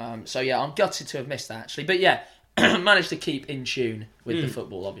amazing. So yeah, I'm gutted to have missed that actually. But yeah, managed to keep in tune with the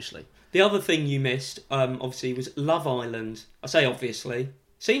football, obviously. The other thing you missed, obviously, was Love Island. I say obviously.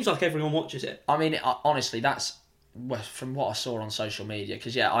 Seems like everyone watches it. I mean, honestly, that's from what I saw on social media.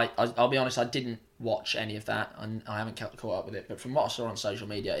 Because yeah, I'll be honest, I didn't watch any of that, and I haven't caught up with it. But from what I saw on social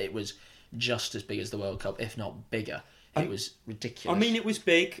media, it was just as big as the World Cup, if not bigger. It was ridiculous. I mean, it was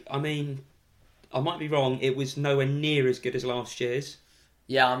big. I mean, I might be wrong. It was nowhere near as good as last year's.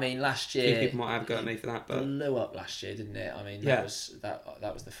 Yeah, I mean, last year... A few people might have a go at me for that, but... blew up last year, didn't it? I mean, that was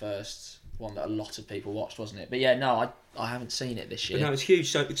the first one that a lot of people watched, wasn't it? But yeah, no, I haven't seen it this year. But no, it's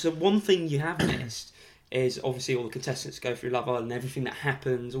huge. So one thing you have missed is obviously all the contestants go through Love Island, everything that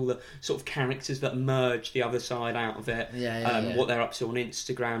happens, all the sort of characters that merge the other side out of it. What they're up to on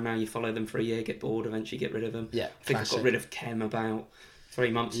Instagram now. You follow them for a year, get bored, eventually get rid of them. Yeah, I think I got rid of Kem about 3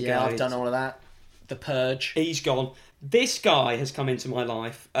 months ago. Yeah, I've done all of that. The Purge. He's gone. This guy has come into my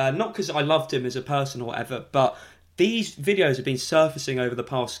life, not because I loved him as a person or whatever, but these videos have been surfacing over the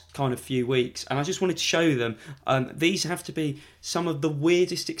past kind of few weeks, and I just wanted to show them. These have to be some of the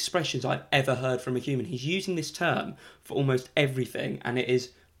weirdest expressions I've ever heard from a human. He's using this term for almost everything, and it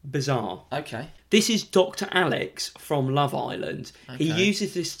is bizarre. Okay. This is Dr. Alex from Love Island. Okay. He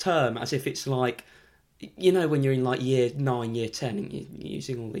uses this term as if it's like, you know, when you're in like year 9, year 10 and you're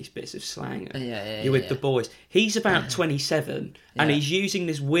using all these bits of slang. You're with the boys. He's about 27 and he's using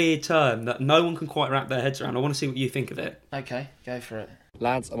this weird term that no one can quite wrap their heads around. I want to see what you think of it. Okay, go for it.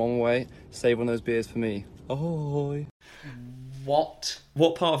 Lads, I'm on my way. Save one of those beers for me. Ahoy. What?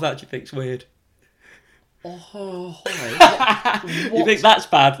 What part of that do you think's weird? Oh, You think that's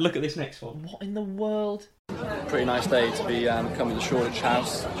bad? Look at this next one. What in the world? Pretty nice day to be coming to Shoreditch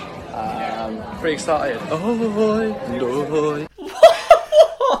House. Pretty excited. Ahoy. Ahoy.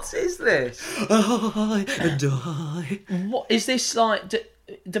 What is this? I die. What is this like?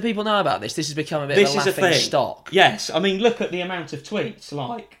 Do people know about this? This has become a bit This of a is a laughing thing. stock. Yes, I mean, look at the amount of tweets,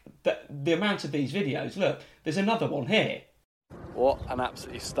 like, the amount of these videos. Look, there's another one here. What an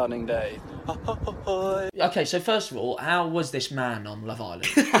absolutely stunning day. Okay, so first of all, how was this man on Love Island?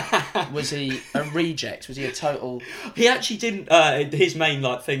 Was he a reject? Was he a total... He actually didn't... his main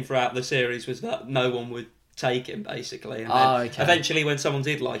thing throughout the series was that no one would take him, basically. And then eventually, when someone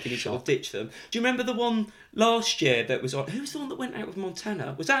did like him, he sort of ditched them. Do you remember the one last year that was on... Who was the one that went out with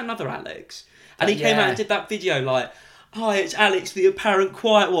Montana? Was that another Alex? And he came out and did that video like... Hi, it's Alex, the apparent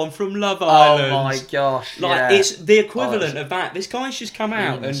quiet one from Love Island. Oh my gosh, it's the equivalent of that. This guy's just come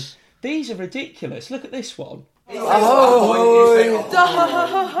out and these are ridiculous. Look at this one. There's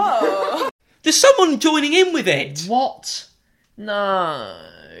someone joining in with it. What? No,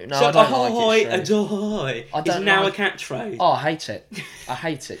 so, I don't like it, ahoy, is now a catchphrase. Oh, I hate it. I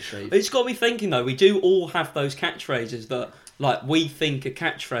hate it, Shreve. It's got me thinking, though, we do all have those catchphrases that, we think are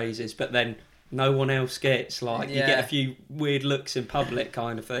catchphrases, but then... no one else gets, you get a few weird looks in public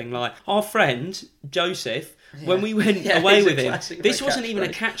kind of thing. Like, our friend, Joseph, when we went away with him, this wasn't even a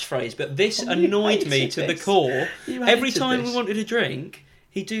catchphrase, but this annoyed me to the core. Every time we wanted a drink,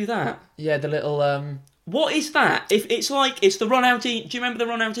 he'd do that. Yeah, the little... What is that? If it's it's the Ronaldinho... Do you remember the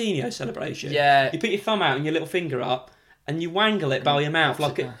Ronaldinho celebration? Yeah. You put your thumb out and your little finger up, and you wangle it by your mouth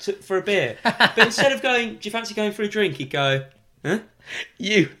for a beer. But instead of going, do you fancy going for a drink, he'd go... Huh?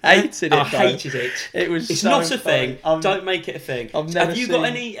 You hated it. I hated it. It's not a thing. Don't make it a thing. Have you got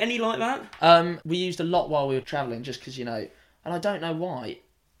any like that? We used a lot while we were travelling, just because and I don't know why.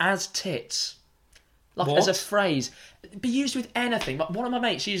 As tits, as a phrase, be used with anything. But one of my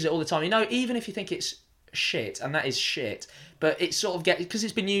mates uses it all the time. Even if you think it's shit, and that is shit, but it sort of because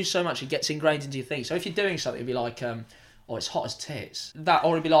it's been used so much, it gets ingrained into your thing. So if you're doing something, it'd be like, "Oh, it's hot as tits." That,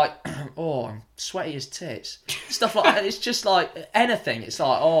 or it'd be like, "Oh, I'm sweaty as tits." Stuff like that. It's just like anything. It's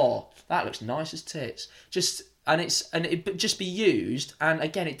like, "Oh, that looks nice as tits." And it just be used, and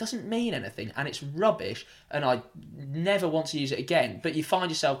again, it doesn't mean anything, and it's rubbish, and I never want to use it again. But you find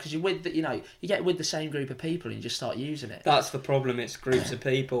yourself, because you're with you get with the same group of people, and you just start using it. That's the problem. It's groups of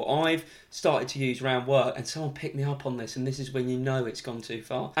people. I've started to use around work, and someone picked me up on this, and this is when you know it's gone too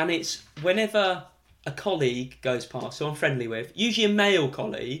far. And it's whenever a colleague goes past, who I'm friendly with, usually a male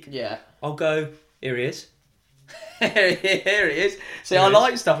colleague. Yeah. I'll go, "Here he is." Here he is. See, I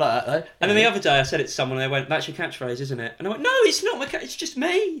like stuff like that, though. And then the other day I said it to someone, and they went, "That's your catchphrase, isn't it?" And I went, "No, it's not my it's just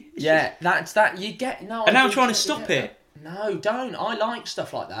me." That's that. You get no. And now I'm trying to stop it. No, don't. I like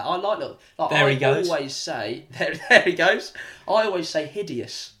stuff like that. I like There he goes. I always say there he goes. I always say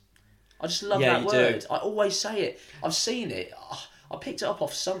hideous. I just love that word. I always say it. I've seen it. I picked it up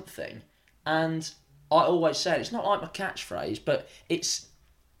off something, and I always say it. It's not like my catchphrase, but it's.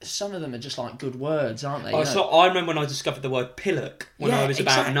 Some of them are just like good words, aren't they? I remember when I discovered the word pillock when I was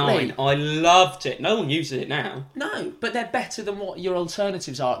about 9. I loved it. No one uses it now. No, but they're better than what your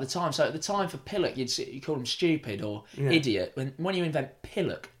alternatives are at the time. So at the time for pillock, you call them stupid or idiot. When you invent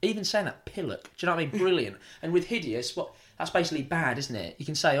pillock, even saying that, pillock, do you know what I mean? Brilliant. And with hideous, that's basically bad, isn't it? You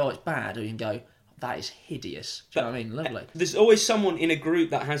can say, "Oh, it's bad," or you can go, "That is hideous." Do you know what I mean? Lovely. There's always someone in a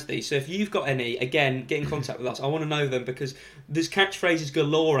group that has these. So if you've got any, again, get in contact with us. I want to know them, because there's catchphrases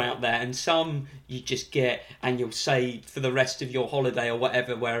galore out there, and some you just get and you'll say for the rest of your holiday or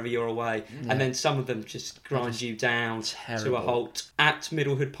whatever, wherever you're away. And then some of them just grind you down to a halt. At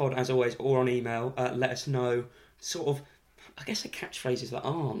Middlehood Pod, as always, or on email, let us know sort of, I guess, the catchphrases that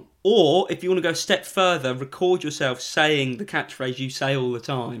aren't. Or if you want to go a step further, record yourself saying the catchphrase you say all the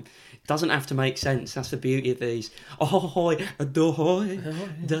time. It doesn't have to make sense. That's the beauty of these. Ahoy, adoy,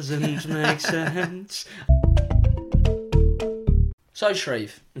 doesn't make sense. So,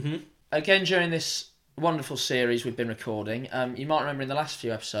 Shreve, again, during this wonderful series we've been recording, you might remember in the last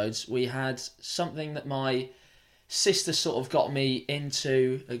few episodes, we had something that my sister sort of got me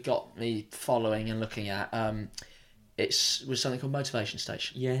following and looking at. It was something called Motivation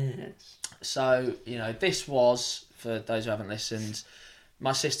Station. Yes. So, this was, for those who haven't listened,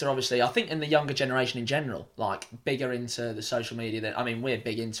 my sister, obviously, I think in the younger generation in general, like, bigger into the social media than... I mean, we're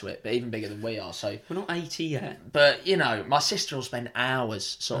big into it, but even bigger than we are, so... We're not 80 yet. But, my sister will spend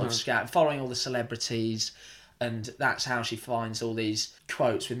hours sort of following all the celebrities, and that's how she finds all these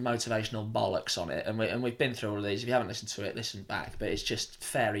quotes with motivational bollocks on it. And we've been through all of these. If you haven't listened to it, listen back. But it's just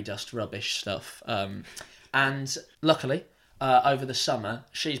fairy dust rubbish stuff. And luckily, over the summer,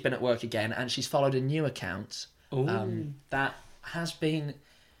 she's been at work again, and she's followed a new account that has been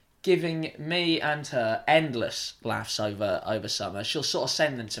giving me and her endless laughs over summer. She'll sort of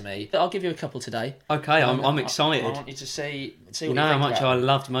send them to me. I'll give you a couple today. Okay, I'm excited. I want you to see what you know how much I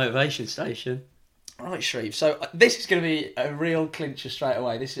loved Motivation Station. Right, Shreve. So this is going to be a real clincher straight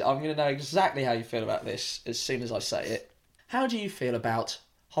away. I'm going to know exactly how you feel about this as soon as I say it. How do you feel about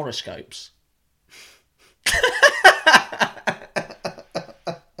horoscopes?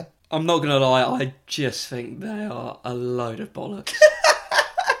 I'm not going to lie, I just think they are a load of bollocks.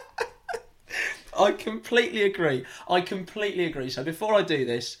 I completely agree. So before I do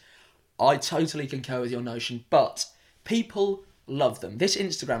this, I totally concur with your notion, but people love them. This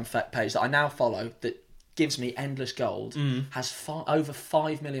Instagram page that I now follow that gives me endless gold has over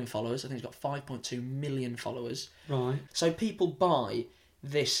 5 million followers. I think it's got 5.2 million followers. Right. So people buy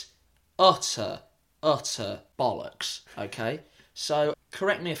this utter bollocks, okay? So,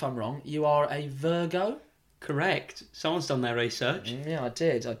 correct me if I'm wrong, you are a Virgo? Correct. Someone's done their research. Yeah, I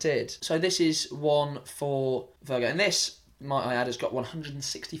did. So this is one for Virgo. And this, might I add, has got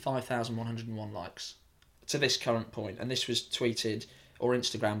 165,101 likes to this current point. And this was tweeted, or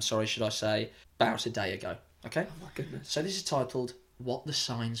Instagram, sorry, should I say, about a day ago. Okay? Oh my goodness. So this is titled, What the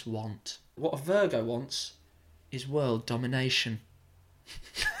Signs Want. What a Virgo wants is world domination.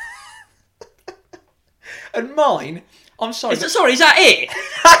 And mine... I'm sorry. Is that it?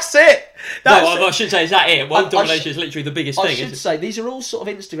 That's it. I should say, is that it? World domination is literally the biggest thing. I should say these are all sort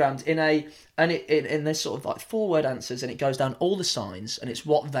of Instagrammed in there's sort of like 4-word answers, and it goes down all the signs, and it's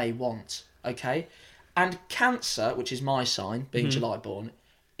what they want. Okay, and Cancer, which is my sign, being July born,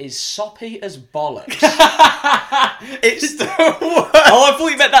 is soppy as bollocks. It's the worst. Oh, I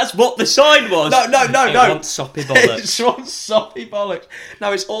thought you meant that's what the sign was. No. It wants soppy bollocks. It wants soppy bollocks.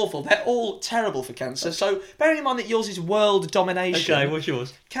 No, it's awful. They're all terrible for Cancer. So, bearing in mind that yours is world domination. Okay, what's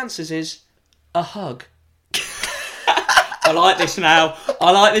yours? Cancer's is a hug. I like this now. I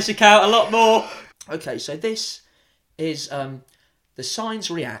like this account a lot more. Okay, so this is the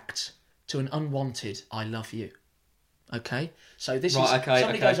signs react to an unwanted I love you. Okay, so this Right, is okay,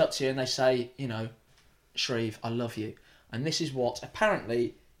 somebody okay. goes up to you and they say, you know, Shreve, I love you, and this is what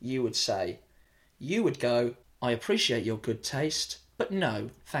apparently you would say. You would go, I appreciate your good taste, but no,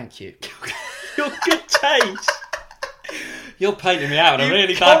 thank you. Your good taste. You're painting me out in a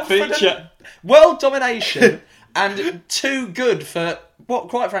really bad Confident picture. World domination and too good for what,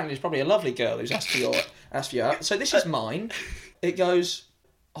 quite frankly, is probably a lovely girl who's asked for you out. So this is mine. It goes,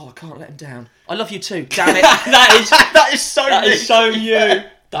 oh, I can't let him down. I love you too. Damn it. That is so that me. is so you.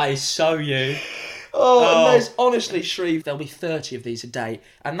 That is so you. Oh, and there's honestly, Shreve, there'll be 30 of these a day.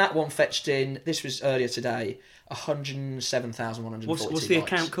 And that one fetched in, this was earlier today, 107,140 What's the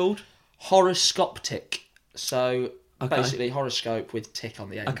likes. account called? Horoscoptic. So Okay. basically horoscope with tick on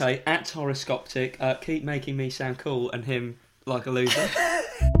the end. Okay, at Horoscoptic. Keep making me sound cool and him like a loser.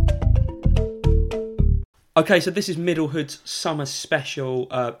 Okay, so this is Middlehood's summer special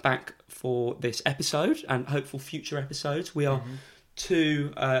back for this episode and hopeful future episodes. We are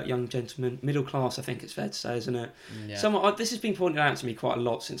two young gentlemen, middle class, I think it's fair to say, isn't it? Yeah. This has been pointed out to me quite a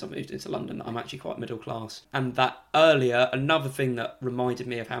lot since I moved into London, that I'm actually quite middle class. And that earlier, another thing that reminded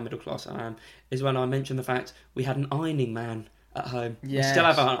me of how middle class I am is when I mentioned the fact we had an ironing man at home. We Yes. still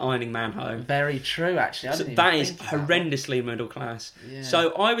have an ironing man home. Very true, actually. I So didn't even that is think about horrendously middle class. Yeah.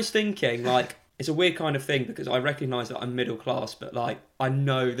 So I was thinking, like, it's a weird kind of thing because I recognise that I'm middle class, but like I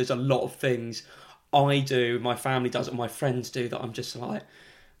know there's a lot of things I do, my family does, and my friends do that I'm just like,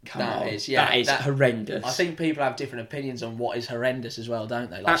 come That on, is, yeah, that is that- horrendous. I think people have different opinions on what is horrendous as well, don't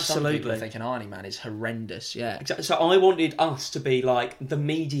they? Like some Absolutely. people think an ironing man is horrendous. Yeah. Exactly. So I wanted us to be like the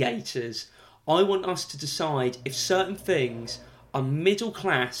mediators. I want us to decide if certain things are middle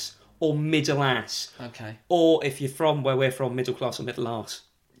class or middle ass, Okay. or if you're from where we're from, middle class or middle arse.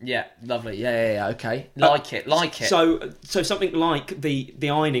 Yeah. Lovely. Yeah. Okay. Like it. So something like the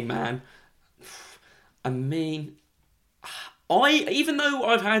ironing man. I mean, even though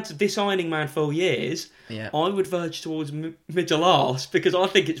I've had this ironing man for years, Yeah. I would verge towards middle arse because I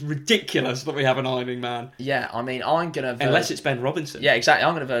think it's ridiculous that we have an ironing man, Yeah. I mean, I'm gonna verge... unless it's Ben Robinson. Yeah, exactly.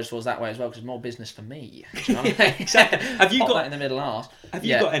 I'm gonna verge towards that way as well because more business for me. Do you know what I mean? Exactly. Have you Pop got- that in the middle arse? Have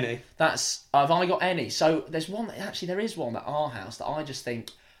you got any? Have I got any? So there's one. Actually, there is one at our house that I just think,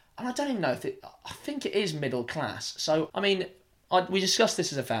 and I don't even know if it. I think it is middle class. So I mean, we discussed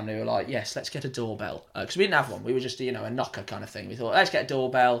this as a family. We were like, yes, let's get a doorbell because we didn't have one. We were just a knocker kind of thing. We thought, let's get a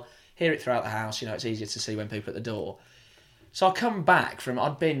doorbell, hear it throughout the house. It's easier to see when people at the door. So I come back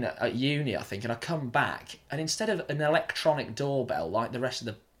I'd been at uni, I think, and I come back, and instead of an electronic doorbell like the rest of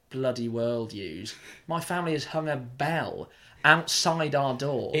the bloody world use, my family has hung a bell outside our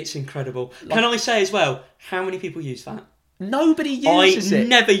door. It's incredible. Can I say as well, how many people use that? Nobody uses it.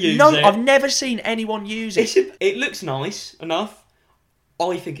 never use it. I've never seen anyone use it. It looks nice enough.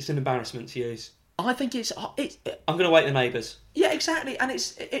 I think it's an embarrassment to use. I think it's I'm going to wake the neighbours. yeah, exactly. And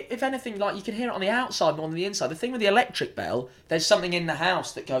it's if anything, like you can hear it on the outside more than the inside. The thing with the electric bell, there's something in the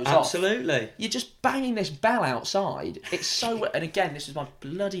house that goes off. Absolutely. You're just banging this bell outside. It's so. And again, this is my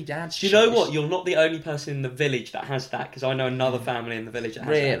bloody dad's. Do you know choice. what? You're not the only person in the village that has that, because I know another family in the village that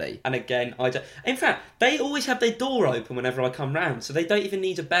has that. Really? And again, I don't. In fact, they always have their door open whenever I come round, so they don't even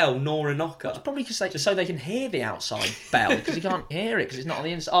need a bell nor a knocker. Probably because so they can hear the outside bell because you can't hear it because it's not on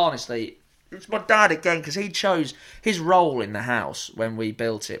the inside. Honestly, it's my dad again because he chose his role in the house when we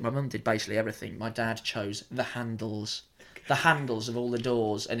built it. My mum did basically everything. My dad chose the handles of all the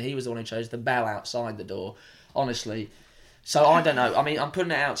doors, and he was the one who chose the bell outside the door. Honestly, so I don't know. I mean, I'm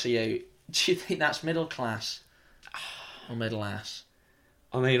putting it out to you. Do you think that's middle class or middle ass?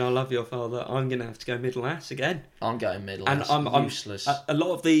 I mean, I love your father. I'm going to have to go middle ass again. I'm going middle And ass. I'm useless. A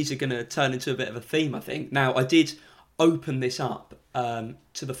lot of these are going to turn into a bit of a theme, I think. Now, I did open this up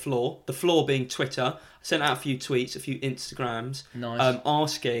to the floor. The floor being Twitter. I sent out a few tweets, a few Instagrams, Nice.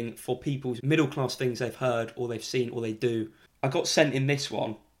 asking for people's middle class things they've heard or they've seen or they do. I got sent in this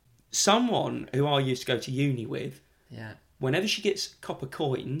one. Someone who I used to go to uni with, Yeah. whenever she gets copper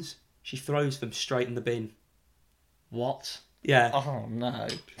coins, she throws them straight in the bin. What? Yeah. Oh no.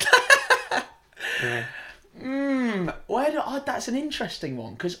 Yeah. That's an interesting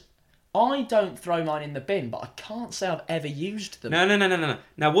one because I don't throw mine in the bin, but I can't say I've ever used them. No.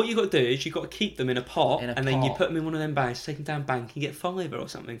 Now, what you've got to do is you've got to keep them in a pot, In a and then you pot. put them in one of them bags, take them down bank, and get £5 or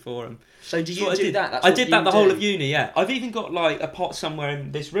something for them. So do That's you what I do did. that? That's I what did you that the whole do? of uni, yeah. I've even got like a pot somewhere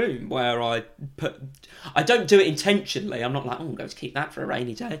in this room where I don't do it intentionally. I'm not like, oh, I'm going to keep that for a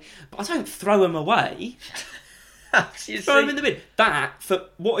rainy day. But I don't throw them away. You Throw them see- in the bin.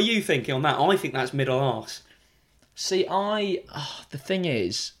 What are you thinking on that? I think that's middle arse. See, the thing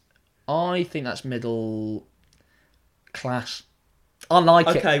is, I think that's middle class. I like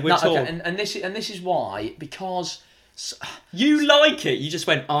it. Okay, we're torn. And this is why, because You like it. You just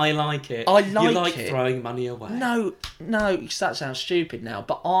went, I like it. I You like like it. throwing money away. No, because that sounds stupid now.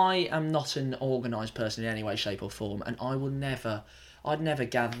 But I am not an organised person in any way, shape, or form, and I will never. I'd never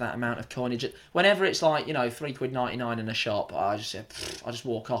gather that amount of coinage. Whenever it's like, £3.99 in a shop, I just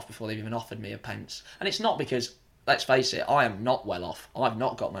walk off before they've even offered me a pence. And it's not because, let's face it, I am not well off. I've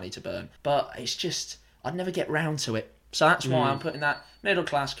not got money to burn. But it's just, I'd never get round to it. So that's why I'm putting that middle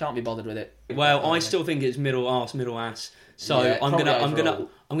class, can't be bothered with it. Well, I still think it's middle ass. So Yeah, I'm overall.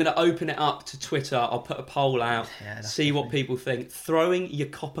 gonna open it up to Twitter. I'll put a poll out, Yeah, see what people think. Throwing your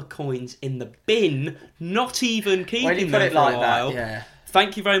copper coins in the bin, not even keeping When you them put it for like a that, while. yeah.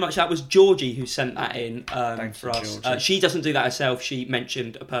 Us. That was Georgie who sent that in for you, us. Georgie. She doesn't do that herself. She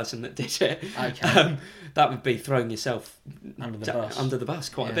mentioned a person that did it. Okay. That would be throwing yourself Under the bus.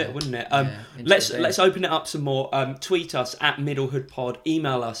 quite a Yeah. bit, wouldn't it? Into Let's the bin. let's open it up some more. Tweet us at middlehoodpod.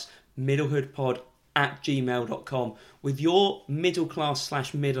 Email us middlehoodpod@gmail.com with your middle class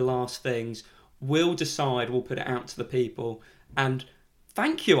 / middle ass things. We'll decide. We'll put it out to the people. And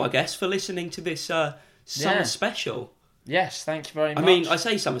thank you, I guess, for listening to this summer Yeah. special. Yes, thank you very much. I mean, I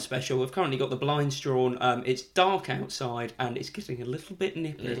say summer special. We've currently got the blinds drawn. It's dark outside and it's getting a little bit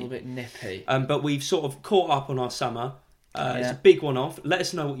nippy. A little bit nippy. But we've sort of caught up on our summer. It's Yeah. a big one off. Let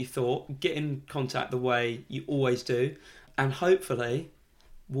us know what you thought. Get in contact the way you always do. And hopefully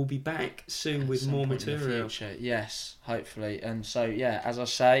we'll be back soon with Some more point in the material. future. Yes, hopefully. And so, yeah, as I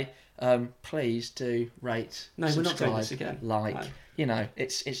say, please do rate, No, we're not subscribe, doing this again. like. No.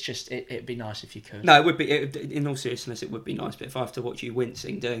 It's just it'd be nice if you could. No, it would be. In all seriousness, it would be nice. But if I have to watch you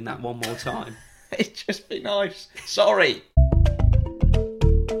wincing doing that one more time. It'd just be nice. Sorry.